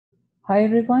Hi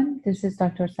everyone, this is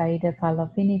Dr. Saeeda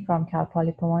Falafini from Cal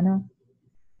Poly Pomona.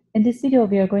 In this video,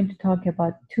 we are going to talk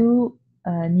about two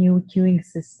new queuing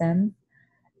systems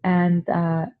and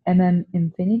MM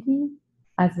Infinity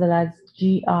as well as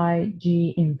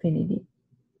GIG Infinity.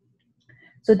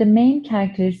 So the main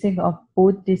characteristic of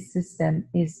both these systems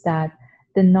is that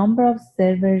the number of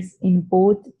servers in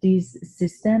both these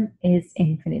systems is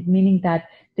infinite, meaning that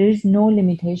there is no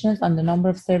limitations on the number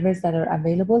of servers that are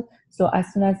available. So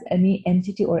as soon as any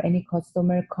entity or any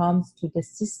customer comes to the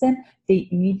system, they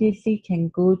immediately can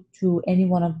go to any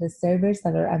one of the servers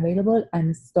that are available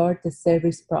and start the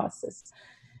service process.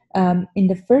 In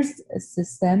the first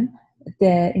system,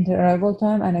 the interarrival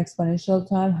time and exponential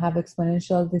time have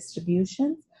exponential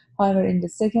distributions. However, in the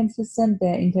second system, the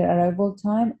interarrival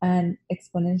time and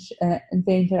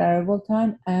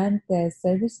the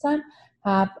service time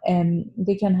have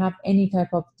they can have any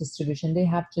type of distribution. They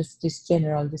have just this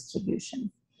general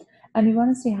distribution, and we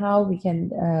want to see how we can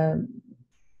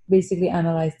basically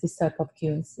analyze this type of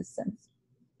queuing systems.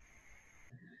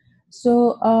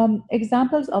 So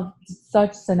examples of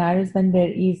such scenarios when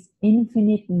there is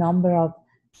infinite number of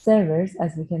servers,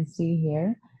 as we can see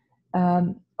here,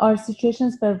 are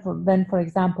situations when, for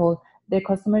example, the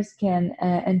customers can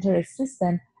enter a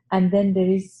system and then there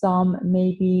is some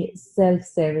maybe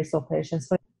self-service operations.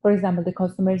 For example, the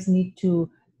customers need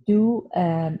to do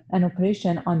an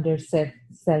operation on their cell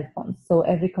phone. So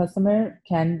every customer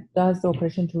does the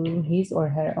operation to his or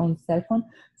her own cell phone.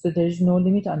 So there is no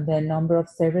limit on the number of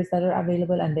servers that are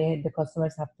available, and the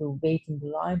customers have to wait in the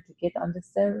line to get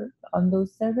on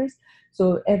those servers.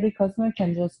 So every customer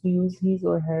can just use his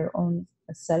or her own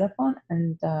cell phone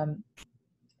and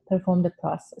perform the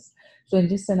process. So in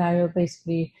this scenario,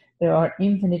 basically, there are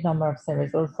infinite number of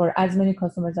servers, or for as many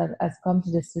customers as come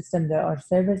to the system, there are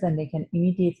servers and they can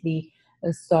immediately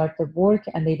start the work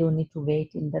and they don't need to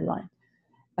wait in the line.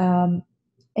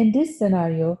 In this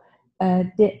scenario,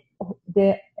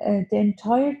 the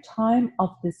entire time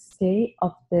of the stay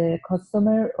of the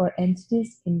customer or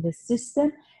entities in the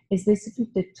system is basically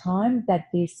the time that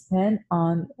they spend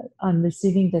on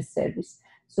receiving the service.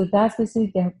 So that's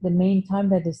basically the main time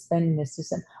that they spend in the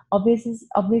system.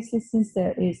 Obviously, since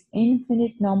there is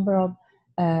infinite number of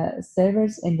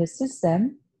servers in the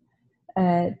system,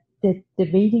 the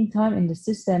waiting time in the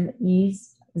system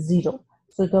is 0.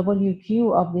 So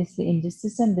WQ, obviously, in this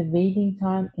system, the waiting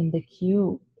time in the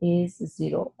queue is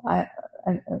 0.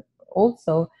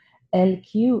 Also,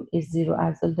 LQ is 0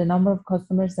 as well. The number of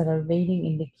customers that are waiting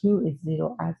in the queue is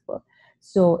 0 as well.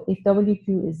 So if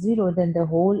WQ is 0, then the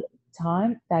whole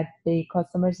time that the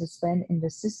customers spend in the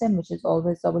system, which is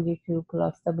always WQ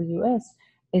plus WS,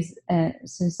 is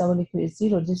since WQ is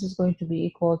 0, this is going to be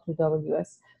equal to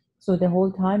WS. So the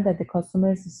whole time that the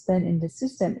customers spend in the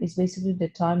system is basically the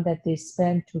time that they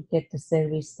spend to get the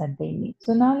service that they need.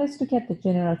 So now let's look at the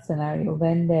general scenario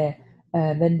when there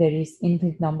is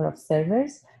infinite number of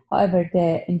servers. However,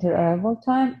 the interarrival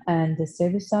time and the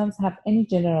service times have any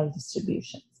general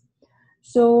distributions.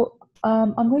 So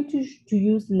I'm going to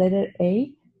use letter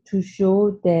A to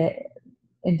show the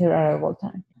interarrival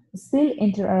time. Still,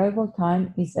 interarrival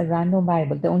time is a random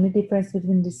variable. The only difference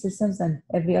between these systems and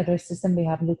every other system we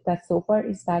have looked at so far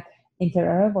is that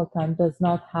interarrival time does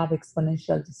not have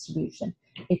exponential distribution.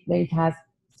 It has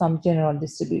some general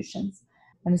distributions.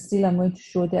 And still, I'm going to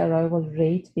show the arrival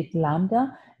rate with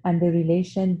lambda and the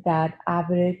relation that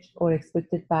average or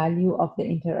expected value of the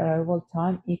interarrival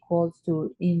time equals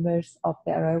to inverse of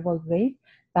the arrival rate.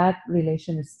 That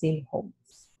relation still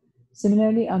holds.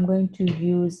 Similarly, I'm going to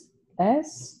use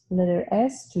letter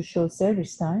S to show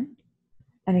service time.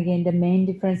 And again, the main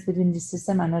difference between this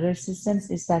system and other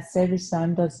systems is that service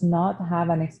time does not have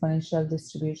an exponential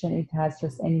distribution. It has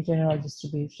just any general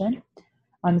distribution.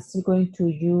 I'm still going to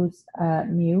use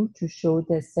mu to show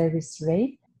the service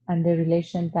rate and the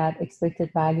relation that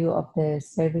expected value of the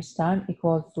service time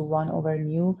equals to 1 over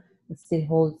mu. It still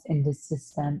holds in this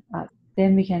system.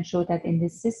 Then we can show that in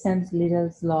these systems,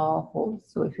 Little's law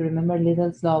holds. So if you remember,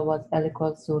 Little's law was L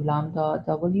equals to lambda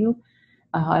W.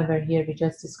 However, here we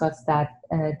just discussed that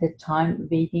the time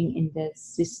waiting in the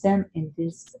system, in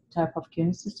this type of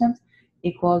queuing systems,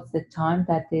 equals the time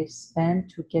that they spend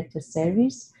to get the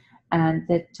service, and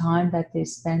the time that they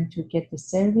spend to get the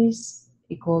service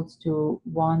equals to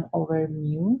 1 over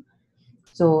mu.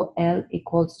 So L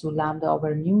equals to lambda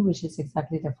over mu, which is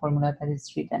exactly the formula that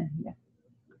is written here.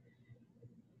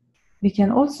 We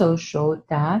can also show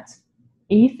that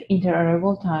if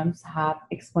interarrival times have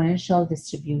exponential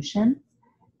distribution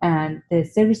and the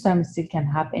service time still can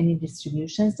have any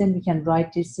distributions, then we can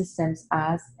write these systems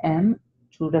as M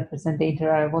to represent the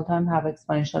interarrival time have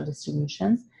exponential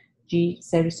distributions, G,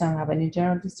 service time have any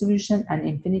general distribution, and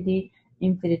infinity,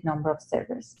 infinite number of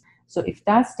servers. So if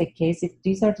that's the case, if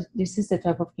this is the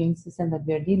type of queuing system that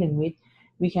we are dealing with,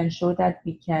 we can show that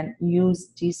we can use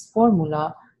this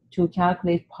formula to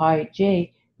calculate pi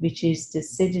j, which is the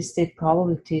steady state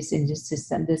probabilities in this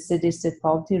system, the steady state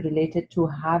probability related to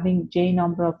having j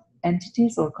number of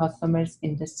entities or customers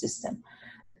in the system.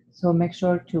 So make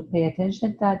sure to pay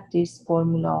attention that this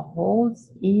formula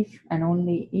holds if and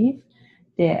only if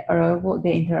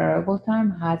the inter-arrival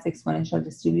time has exponential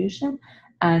distribution,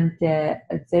 and the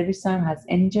service time has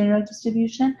any general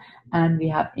distribution, and we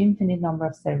have infinite number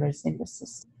of servers in the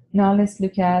system. Now let's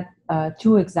look at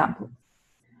two examples.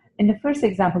 In the first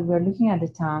example, we're looking at the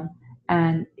town,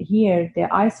 and here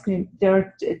there are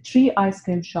 3 ice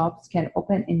cream shops can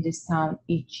open in this town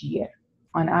each year.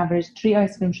 On average, 3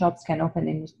 ice cream shops can open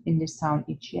in this town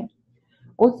each year.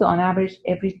 Also, on average,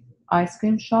 every ice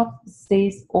cream shop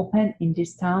stays open in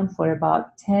this town for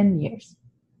about 10 years.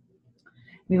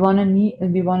 We want to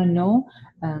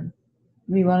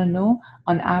know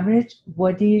on average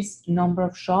what is number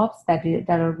of shops that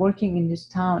are working in this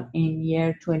town in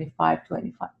year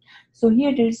 2525. So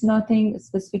here there is nothing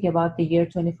specific about the year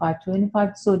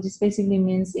 2525. So this basically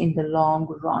means in the long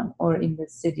run or in the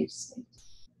steady state.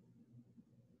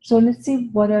 So let's see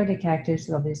what are the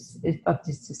characteristics of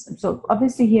this system. So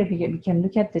obviously here we can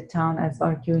look at the town as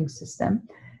our queuing system.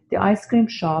 The ice cream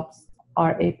shops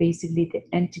are basically the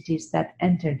entities that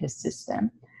enter the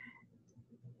system.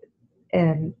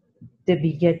 That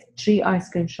we get 3 ice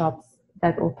cream shops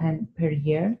that open per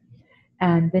year,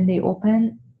 and when they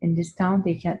open in this town,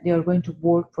 they are going to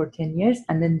work for 10 years,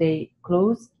 and then they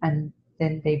close, and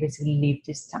then they basically leave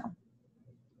this town.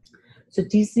 So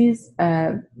this is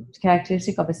a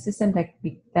characteristic of a system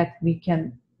that we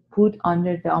can put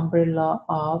under the umbrella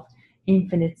of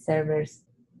infinite servers.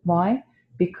 Why?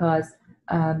 Because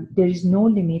there is no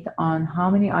limit on how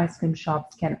many ice cream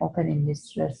shops can open in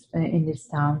this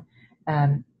town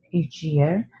each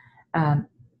year,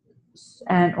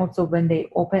 and also when they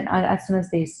open, as soon as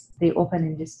they open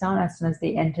in this town, as soon as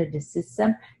they enter the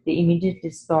system, they immediately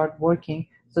start working.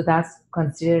 So that's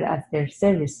considered as their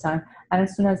service time. And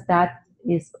as soon as that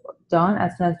is done,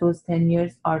 as soon as those 10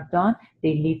 years are done,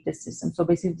 they leave the system. So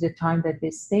basically the time that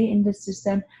they stay in the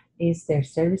system is their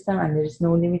service time, and there is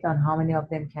no limit on how many of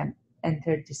them can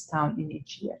enter this town in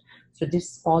each year. So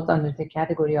this falls under the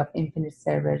category of infinite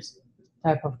servers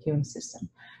type of queuing system.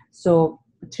 So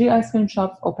 3 ice cream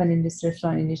shops open in this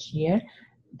restaurant in each year.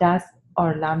 That's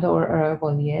our lambda or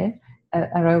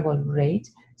arrival rate.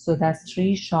 So that's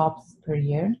 3 shops per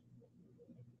year.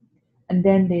 And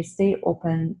then they stay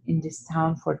open in this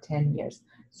town for 10 years.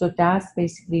 So that's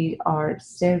basically our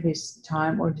service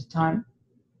time, or the time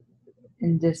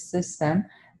in this system.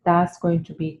 That's going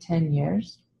to be 10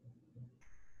 years.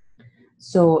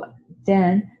 So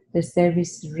then the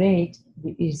service rate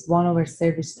is 1 over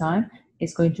service time.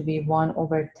 Is going to be 1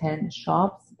 over 10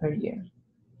 shops per year.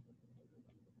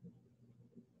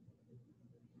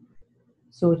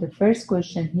 So the first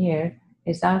question here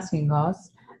is asking us,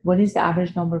 what is the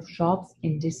average number of shops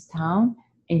in this town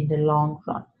in the long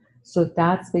run? So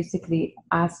that's basically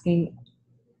asking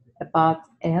about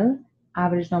L,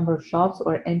 average number of shops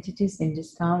or entities in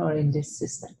this town or in this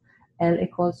system. L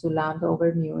equals to lambda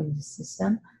over mu in this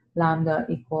system. Lambda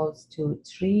equals to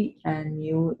 3 and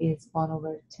mu is 1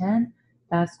 over 10.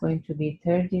 That's going to be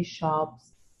 30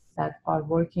 shops that are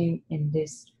working in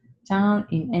this town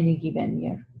in any given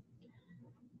year.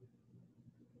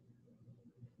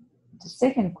 The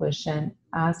second question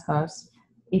asks us,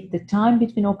 if the time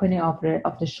between opening of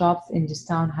the shops in this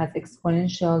town has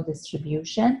exponential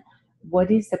distribution,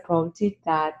 what is the probability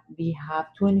that we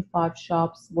have 25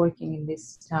 shops working in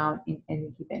this town in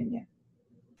any given year?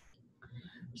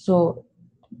 So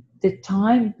the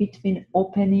time between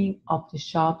opening of the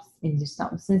shops in this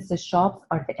town, since the shops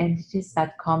are the entities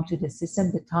that come to the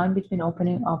system, the time between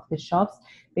opening of the shops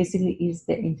basically is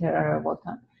the inter-arrival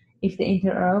time. If the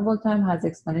inter-arrival time has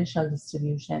exponential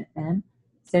distribution, and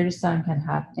service time can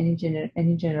have any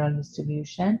general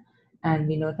distribution, and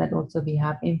we know that also we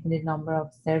have infinite number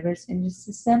of servers in the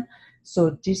system.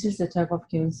 So this is the type of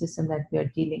queuing system that we are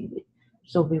dealing with.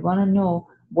 So we want to know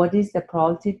what is the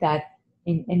probability that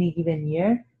in any given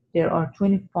year there are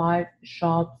 25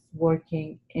 shops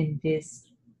working in this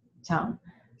town.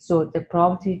 So the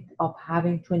probability of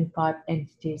having 25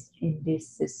 entities in this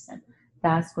system,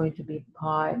 that's going to be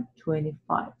pi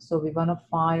 25. So we want to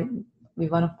find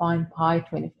pi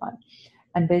 25.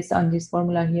 And based on this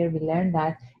formula here, we learned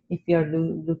that if we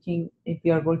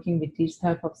are working with these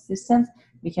type of systems,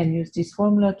 we can use this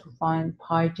formula to find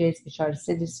pi j's, which are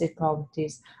steady state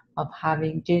probabilities of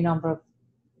having j number of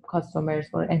customers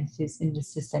or entities in the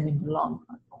system in the long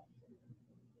run.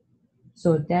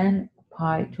 So then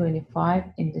pi 25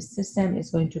 in the system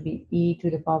is going to be e to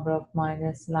the power of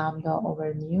minus lambda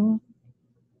over mu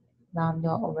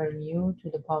to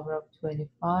the power of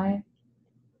 25,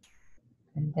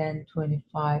 and then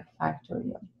 25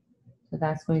 factorial. So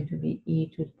that's going to be e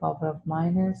to the power of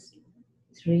minus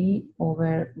 3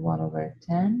 over 1 over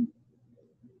 10,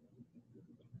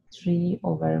 3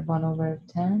 over 1 over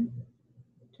 10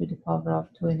 to the power of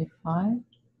 25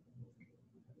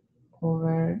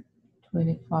 over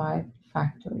 25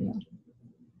 factorial.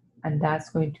 And that's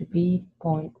going to be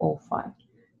 0.05.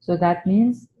 So that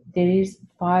means there is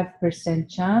 5%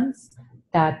 chance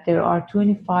that there are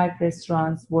 25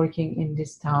 restaurants working in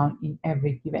this town in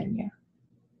every given year.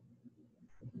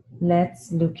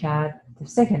 Let's look at the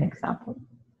second example.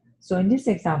 So in this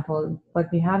example,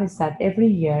 what we have is that every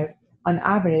year, on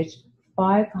average,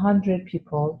 500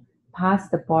 people pass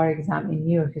the bar exam in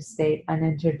New York State and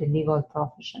enter the legal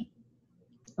profession.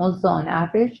 Also, on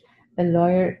average, a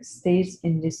lawyer stays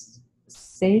in this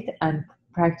state and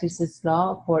practices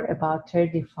law for about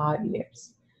 35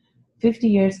 years. 50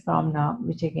 years from now,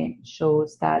 which again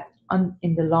shows that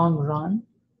in the long run,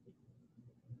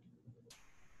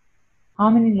 how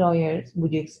many lawyers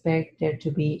would you expect there to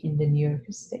be in the New York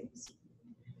State?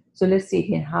 So let's see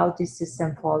again how this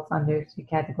system falls under the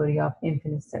category of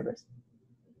infinite servers.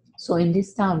 So in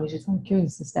this town, which is a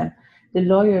queuing system, the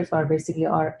lawyers are basically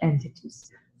our entities.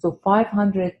 So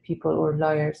 500 people or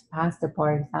lawyers pass the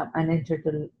bar exam and enter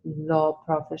the law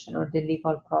profession or the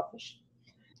legal profession.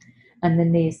 And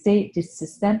then they stay this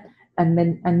system, and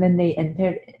then they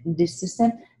enter this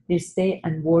system, they stay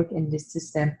and work in this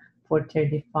system for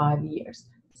 35 years.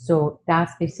 So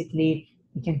that's basically,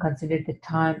 you can consider the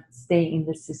time staying in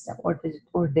the system or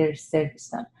their service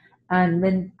time. And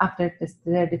then after the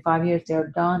 35 years, they're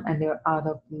done and they're out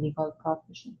of the legal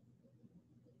profession.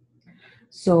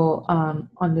 So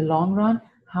on the long run,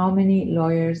 how many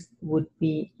lawyers would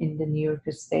be in the New York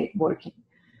State working?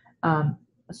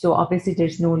 So obviously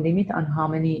there's no limit on how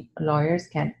many lawyers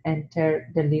can enter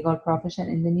the legal profession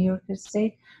in the New York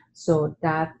State. So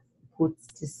that puts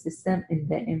the system in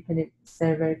the infinite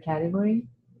server category.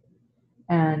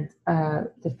 And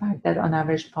the fact that on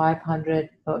average 500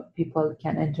 people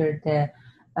can enter the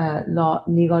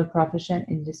legal profession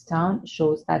in this town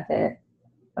shows that the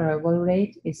arrival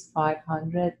rate is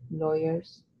 500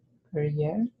 lawyers per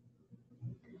year.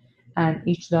 And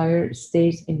each lawyer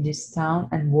stays in this town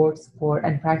and works for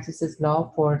and practices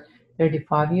law for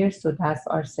 35 years. So that's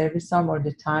our service time, or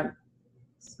the time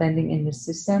spending in the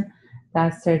system.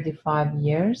 That's 35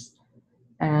 years.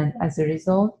 And as a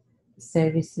result, the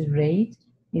service rate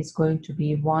is going to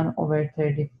be 1 over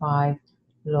 35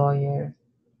 lawyers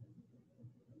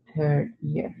per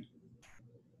year.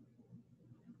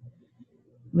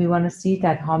 We want to see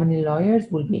that how many lawyers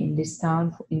will be in this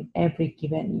town in every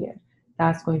given year.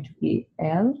 That's going to be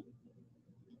L,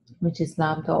 which is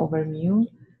lambda over mu.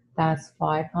 That's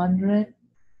 500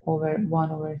 over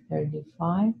 1 over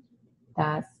 35.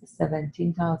 That's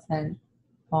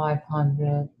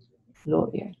 17,500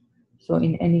 lawyers. So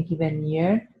in any given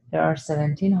year, there are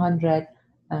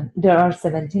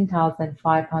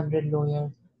 17,500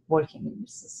 lawyers working in the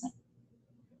system.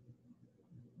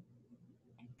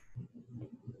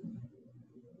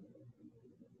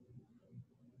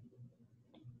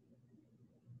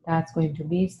 That's going to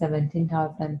be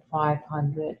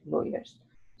 17,500 lawyers.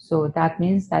 So that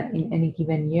means that in any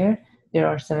given year, there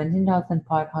are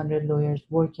 17,500 lawyers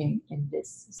working in this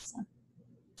system.